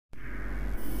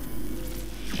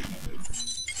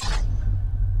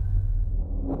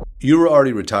You were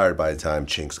already retired by the time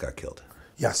Chinx got killed.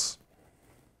 Yes.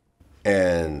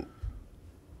 And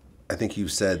I think you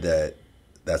said that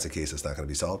that's a case that's not going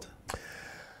to be solved.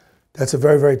 That's a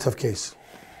very, very tough case.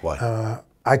 Why?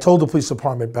 I told the police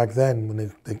department back then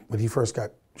when he first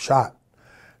got shot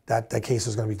that that case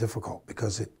is going to be difficult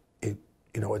because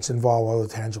it's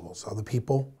involved other tangibles, other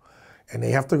people, and they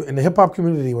have to. In the hip hop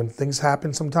community, when things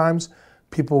happen, sometimes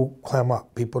people clam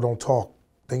up, people don't talk,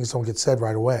 things don't get said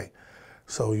right away.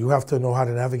 So you have to know how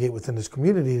to navigate within this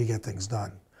community to get things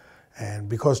done. And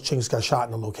because Chinx got shot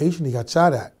in the location he got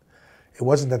shot at, it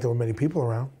wasn't that there were many people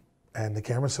around, and the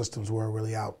camera systems were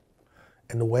really out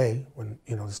in the way when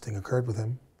this thing occurred with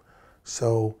him.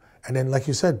 So, and then like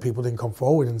you said, people didn't come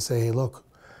forward and say, hey, look,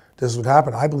 this is what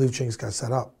happened. I believe Chinx got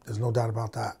set up. There's no doubt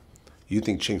about that. You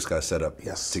think Chinx got set up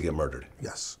Yes. to get murdered?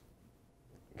 Yes.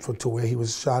 To where he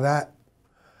was shot at,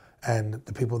 and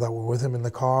the people that were with him in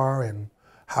the car, and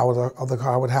how the other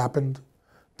car would happen.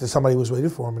 Somebody was waiting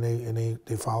for him, and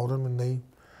they followed him, and they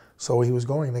saw where he was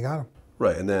going, and they got him.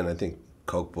 Right, and then I think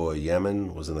Coke Boy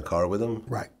Yemen was in the car with him.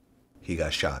 Right. He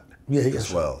got shot. Yeah, he got as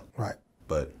shot. well. Right.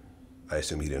 But I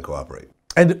assume he didn't cooperate.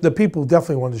 And the people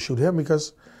definitely wanted to shoot him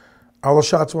because all the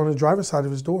shots were on the driver's side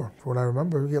of his door. From what I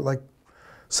remember, he had like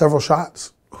several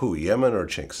shots. Who, Yemen or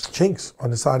Chinx? Chinx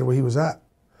on the side of where he was at.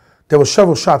 There were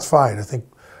several shots fired. I think,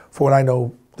 for what I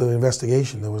know, the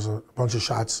investigation, there was a bunch of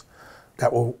shots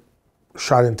that were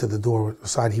shot into the door, the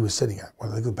side he was sitting at,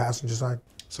 like the passenger side.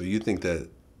 So you think that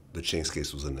the Chinx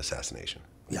case was an assassination?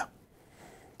 Yeah,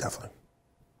 definitely.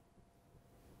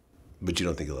 But you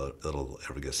don't think it'll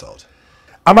ever get solved?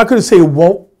 I'm not going to say it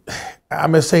won't.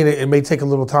 I'm just saying it may take a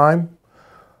little time.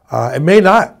 It may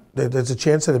not. There's a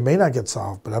chance that it may not get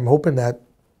solved, but I'm hoping that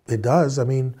it does. I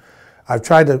mean, I've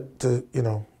tried to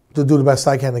do the best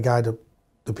I can to guide the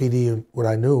PD and what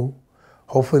I knew.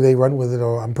 Hopefully they run with it,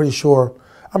 or I'm pretty sure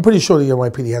the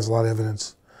NYPD has a lot of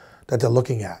evidence that they're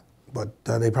looking at, but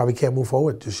they probably can't move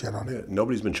forward just yet on it. Yeah,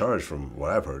 nobody's been charged from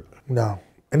what I've heard. No.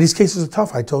 And these cases are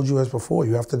tough. I told you as before.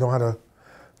 You have to know how to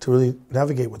really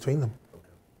navigate between them.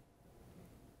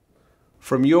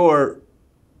 From your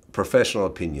professional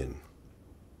opinion,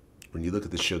 when you look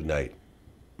at the Suge Knight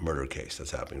murder case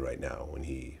that's happening right now, when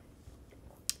he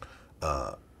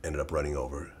ended up running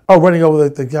over... Oh, running over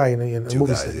the guy in the two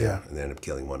movie guys, set, yeah, and they ended up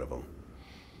killing one of them.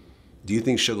 Do you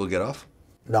think Suge will get off?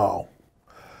 No.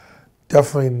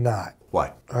 Definitely not.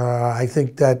 Why? I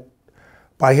think that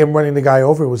by him running the guy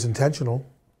over, it was intentional.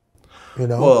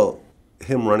 Well,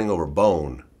 him running over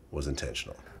Bone was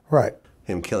intentional. Right.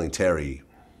 Him killing Terry,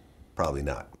 probably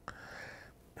not.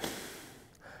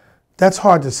 That's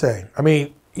hard to say. I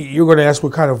mean, you're going to ask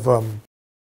what kind of,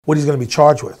 what he's going to be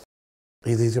charged with.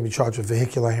 Either he's going to be charged with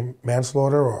vehicular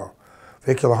manslaughter or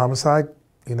vehicular homicide,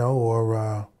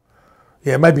 or,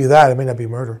 yeah, it might be that. It may not be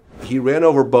murder. He ran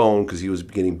over Bone because he was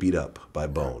getting beat up by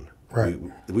Bone. Right.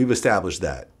 We've established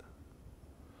that.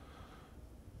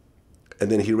 And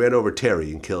then he ran over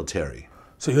Terry and killed Terry.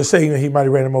 So you're saying that he might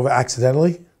have ran him over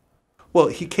accidentally? Well,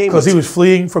 he came because he was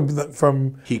fleeing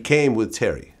from. He came with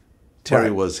Terry.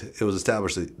 Terry Right. it was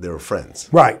established that they were friends.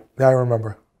 Right. Now I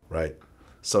remember. Right.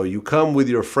 So you come with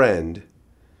your friend.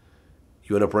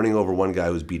 You end up running over one guy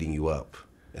who's beating you up,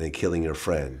 and then killing your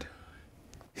friend.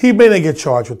 He may not get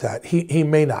charged with that. He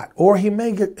may not, or he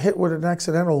may get hit with an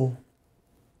accidental,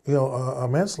 a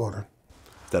manslaughter.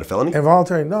 Is that a felony?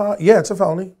 Involuntary? No. Yeah, it's a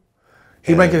felony.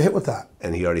 He might get hit with that.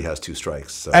 And he already has 2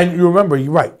 strikes. So. And you remember,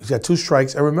 you're right, he's got 2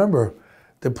 strikes. And remember,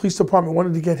 the police department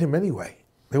wanted to get him anyway.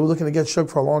 They were looking to get Suge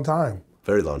for a long time.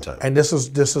 Very long time. And this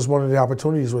is one of the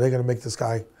opportunities where they're going to make this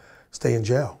guy stay in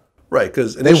jail. Right,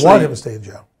 because they want him to stay in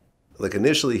jail. Like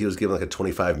initially, he was given like a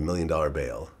 $25 million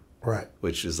bail. Right.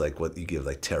 Which is like what you give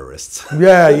like terrorists.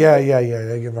 Yeah.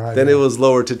 They give a high then bail. it was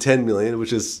lowered to $10 million,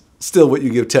 which is still what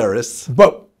you give terrorists.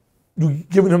 But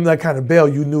giving him that kind of bail,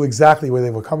 you knew exactly where they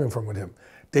were coming from with him.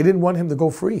 They didn't want him to go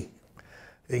free.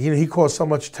 He caused so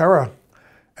much terror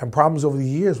and problems over the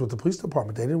years with the police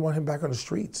department. They didn't want him back on the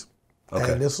streets.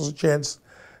 Okay. And this was a chance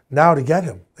now to get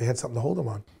him. They had something to hold him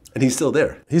on. And he's still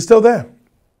there. He's still there.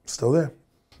 Still there.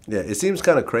 Yeah, it seems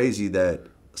kind of crazy that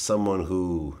someone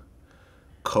who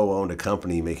co-owned a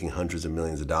company making hundreds of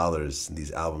millions of dollars,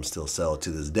 these albums still sell to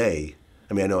this day.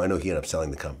 I mean, I know he ended up selling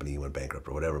the company, he went bankrupt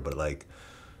or whatever, but like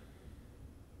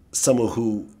someone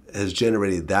who has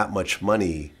generated that much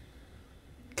money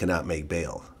cannot make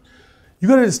bail. You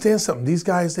got to understand something. These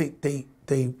guys, they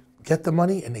get the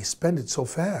money and they spend it so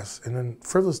fast. And then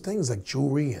frivolous things like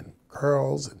jewelry and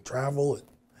girls and travel.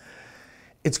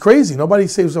 It's crazy. Nobody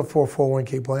saves up for a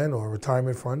 401k plan or a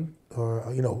retirement fund or,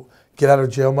 get out of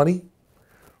jail money.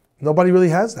 Nobody really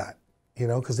has that,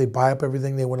 because they buy up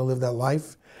everything. They want to live that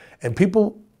life. And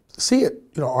people see it.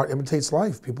 You know, art imitates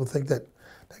life. People think that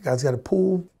that guy's got a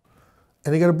pool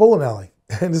and he got a bowling alley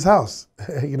in his house,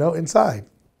 you know, inside,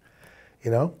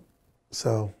 you know?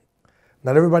 So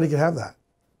not everybody can have that.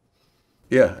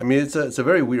 Yeah, I mean, it's a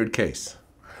very weird case.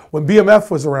 When BMF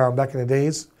was around back in the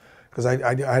days, because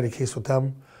I had a case with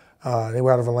them, they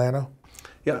were out of Atlanta.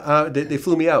 Yeah, they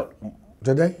flew me out.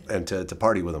 Did they? And to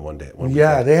party with them one day.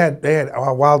 Yeah, they had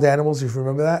wild animals, if you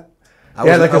remember that. I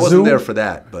wasn't there for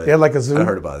that, but they had like a zoo. I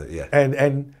heard about it, yeah.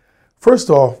 And first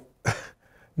off,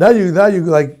 now you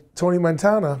like Tony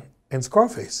Montana and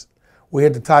Scarface. We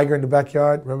had the tiger in the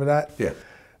backyard, remember that? Yeah.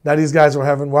 Now these guys were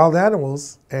having wild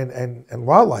animals and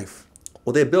wildlife.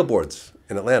 Well, they have billboards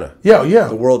in Atlanta. Yeah, yeah.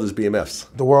 The world is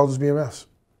BMFs. The world is BMFs.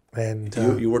 And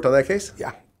you worked on that case?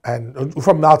 Yeah, and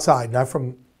from the outside, not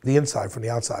from the inside, from the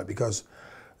outside, because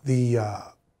the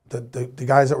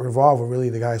guys that were involved were really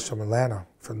the guys from Atlanta,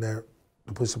 from the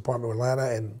police department of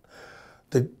Atlanta, and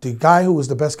the guy who was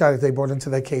the best guy that they brought into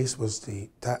that case was the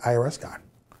IRS guy,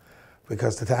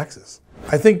 because the taxes.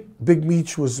 I think Big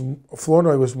Meech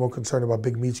Flournoy was more concerned about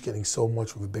Big Meech getting so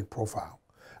much of a big profile.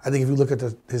 I think if you look at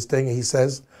his thing, he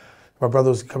says, my brother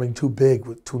was becoming too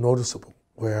big, too noticeable,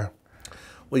 where...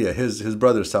 Well, yeah, his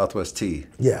brother, Southwest T.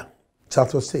 Yeah,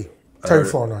 Southwest T. Terry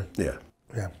Flournoy. Yeah.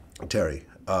 Yeah. Terry.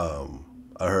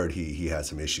 I heard he had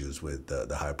some issues with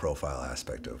the high profile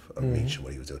aspect of Meech and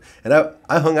what he was doing. And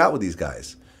I hung out with these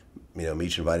guys. You know,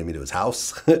 Meech invited me to his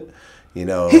house. You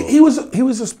know, he was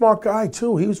a smart guy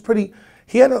too. He was pretty.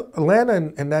 He had Atlanta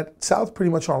and that South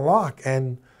pretty much on lock.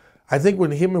 And I think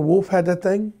when him and Wolf had that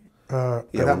thing,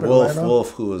 when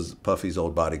Wolf, who was Puffy's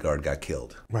old bodyguard, got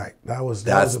killed. Right. That was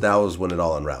when it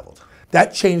all unraveled.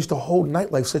 That changed the whole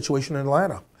nightlife situation in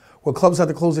Atlanta, where clubs had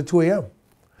to close at 2 a.m.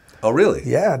 Oh, really?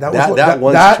 Yeah,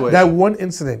 that one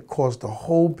incident caused the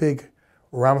whole big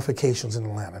ramifications in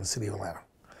Atlanta, in the city of Atlanta.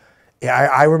 Yeah,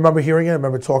 I remember hearing it. I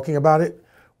remember talking about it,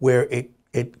 where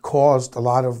it caused a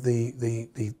lot of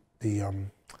the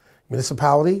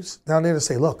municipalities down there to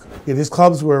say, look, these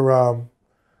clubs are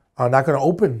not going to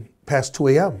open past 2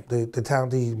 a.m.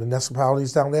 The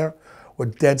municipalities down there were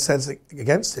dead set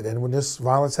against it. And when this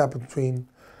violence happened between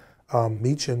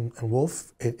Meech and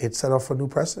Wolf, it set off a new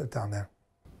precedent down there.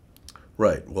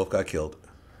 Right. Wolf got killed.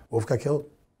 Wolf got killed.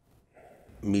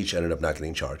 Meech ended up not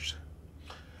getting charged.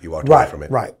 He walked away from it.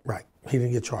 Right. He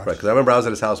didn't get charged. Right, because I remember I was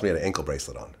at his house and he had an ankle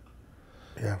bracelet on.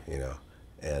 Yeah. You know,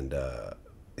 and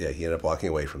he ended up walking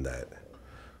away from that.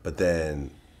 But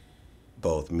then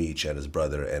both Meech and his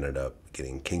brother ended up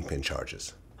getting kingpin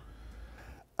charges.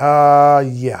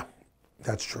 Yeah,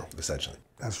 that's true. Essentially.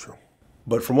 That's true.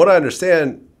 But from what I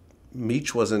understand,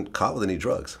 Meech wasn't caught with any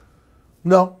drugs.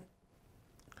 No.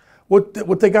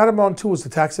 What they got him on too was the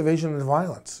tax evasion and the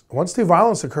violence. Once the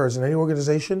violence occurs in any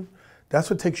organization, that's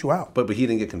what takes you out. But he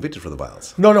didn't get convicted for the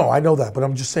violence. No, I know that, but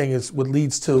I'm just saying it's what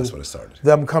leads to that's when it started.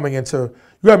 Them coming into. You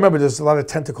gotta remember, there's a lot of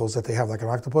tentacles that they have, like an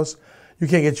octopus. You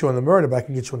can't get you on the murder, but I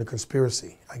can get you on the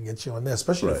conspiracy. I can get you on this,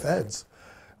 especially the feds.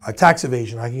 Tax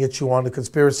evasion, I can get you on the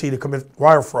conspiracy to commit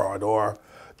wire fraud or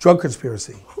drug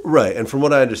conspiracy. Right, and from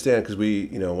what I understand, because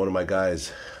one of my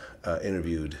guys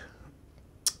interviewed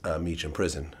Meech in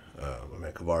prison, my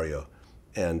man Cavario,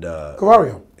 and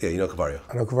Cavario. Yeah, you know Cavario.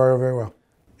 I know Cavario very well.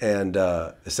 And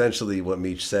essentially, what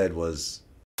Meech said was,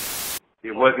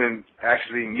 it wasn't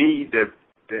actually me that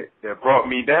brought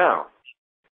me down.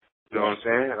 You know what I'm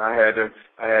saying?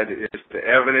 It's the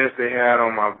evidence they had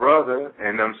on my brother,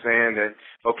 and I'm saying that,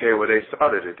 okay, well, they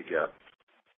started it together.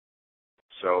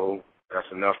 So that's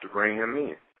enough to bring him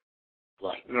in.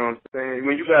 Right. You know what I'm saying?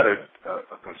 When you got a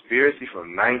conspiracy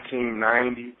from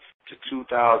 1990 to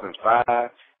 2005,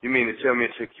 you mean to tell me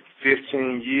it took you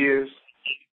 15 years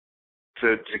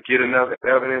to get enough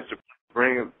evidence to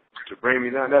bring me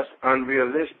down? That's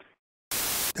unrealistic.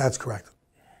 That's correct.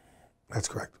 That's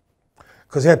correct.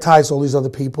 Because he had ties to all these other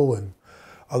people and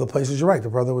other places. You're right. The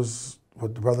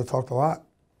brother talked a lot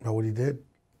about what he did.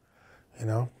 You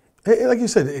know, like you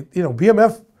said,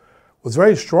 BMF was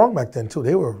very strong back then too.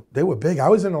 They were big. I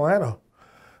was in Atlanta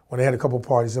when they had a couple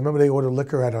parties. I remember they ordered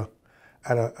liquor at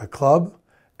a club,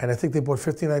 and I think they bought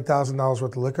 $59,000 worth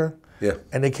of liquor. Yeah.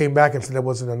 And they came back and said that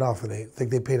wasn't enough, and they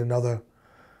think they paid another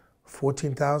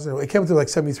 $14,000. It came to like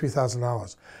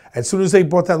 $73,000. As soon as they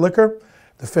bought that liquor,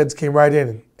 the feds came right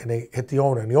in and they hit the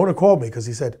owner. And the owner called me because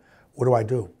he said, "What do I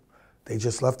do?" They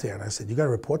just left here. And I said, "You got to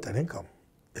report that income.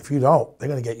 If you don't, they're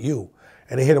going to get you."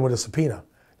 And they hit him with a subpoena.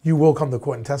 You will come to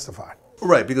court and testify.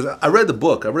 Right, because I read the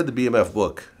book. I read the BMF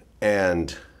book.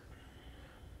 And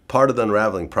part of the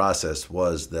unraveling process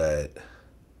was that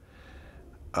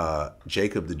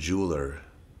Jacob the jeweler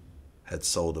had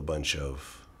sold a bunch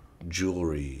of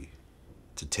jewelry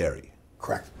to Terry.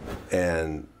 Correct.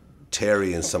 And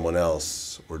Terry and someone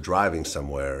else were driving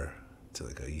somewhere to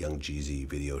like a Young Jeezy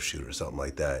video shoot or something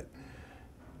like that.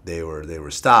 They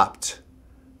were stopped.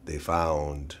 They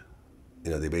found,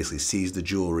 they basically seized the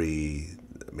jewelry,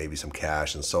 maybe some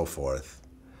cash and so forth.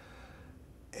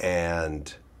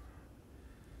 And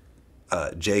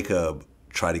Jacob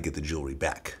tried to get the jewelry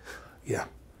back. Yeah.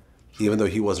 Even though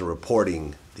he wasn't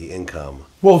reporting the income.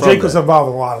 Well, Jake was involved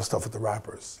in a lot of stuff with the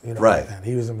rappers. Right. Like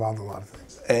he was involved in a lot of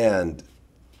things. And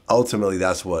ultimately,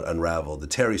 that's what unraveled the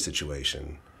Terry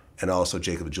situation. And also,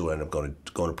 Jacob the jeweler ended up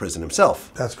going to prison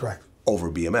himself. That's correct.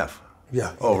 Over BMF.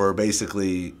 Yeah. Over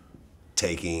basically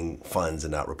taking funds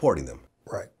and not reporting them.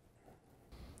 Right.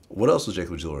 What else was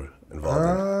Jacob the jeweler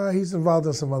involved in? He's involved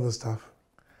in some other stuff.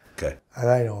 Okay. That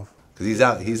I know of. Because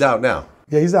he's out now.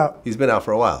 Yeah, he's out. He's been out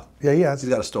for a while. Yeah, he has. He's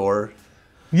got a store.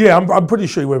 Yeah, I'm pretty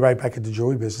sure he went right back into the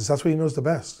jewelry business. That's what he knows the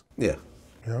best. Yeah.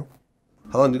 You know?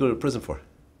 How long did you go to prison for?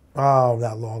 Oh,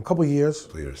 not long. A couple of years.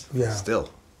 2 years. Yeah. Still.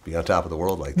 Be on top of the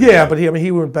world like that. Yeah, but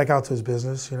he went back out to his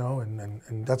business,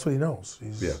 and that's what he knows.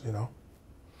 Yeah.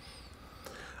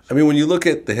 I mean, when you look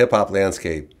at the hip-hop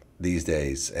landscape these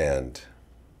days and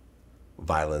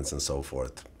violence and so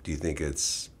forth, do you think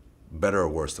it's better or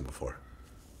worse than before?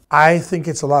 I think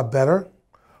it's a lot better,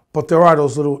 but there are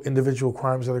those little individual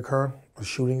crimes that occur, or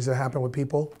shootings that happen with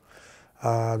people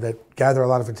that gather a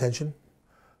lot of attention.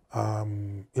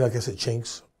 Like I said,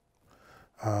 Chinx.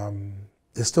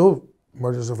 There's still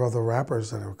murders of other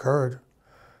rappers that have occurred,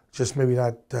 just maybe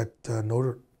not that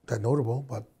notable,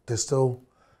 but there's still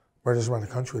murders around the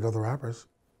country with other rappers,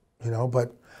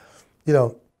 But,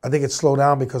 I think it's slowed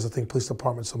down because I think police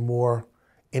departments are more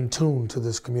in tune to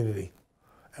this community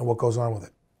and what goes on with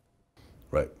it.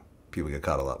 Right. People get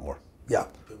caught a lot more. Yeah.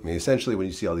 I mean, essentially, when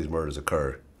you see all these murders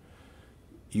occur,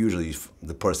 usually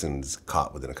the person's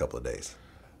caught within a couple of days.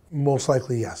 Most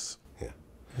likely, yes. Yeah.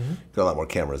 Mm-hmm. Got a lot more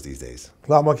cameras these days.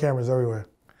 A lot more cameras everywhere.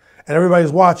 And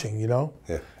everybody's watching, Yeah.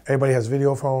 Everybody has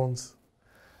video phones.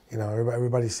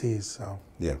 Everybody sees, so.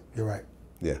 Yeah. You're right.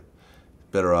 Yeah.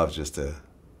 Better off just to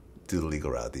do the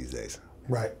legal route these days.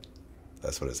 Right.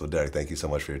 That's what it is. Well, Derrick, thank you so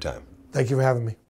much for your time. Thank you for having me.